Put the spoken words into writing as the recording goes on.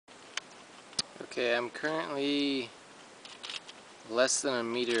Okay, I'm currently less than a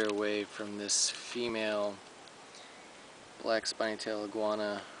meter away from this female black spiny-tailed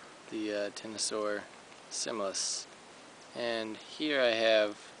iguana, the Ctenosaura similis. And here I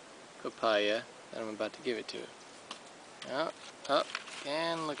have papaya that I'm about to give it to it. Up,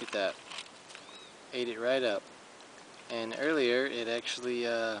 and look at that. Ate it right up. And earlier it actually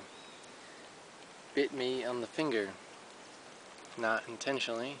bit me on the finger. Not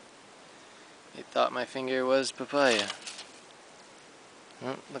intentionally. It thought my finger was papaya.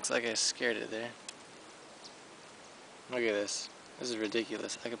 Looks like I scared it there. Look at this. This is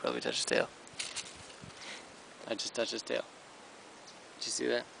ridiculous. I could probably touch his tail. I just touched his tail. Did you see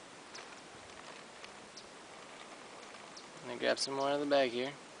that? I'm gonna grab some more out of the bag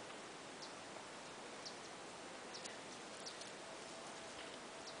here.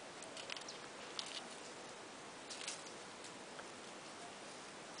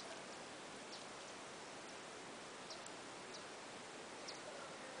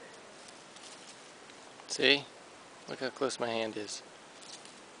 See? Look how close my hand is.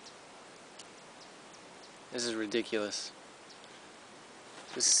 This is ridiculous.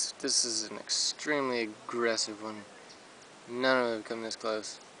 This is an extremely aggressive one. None of them come this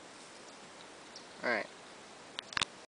close. Alright.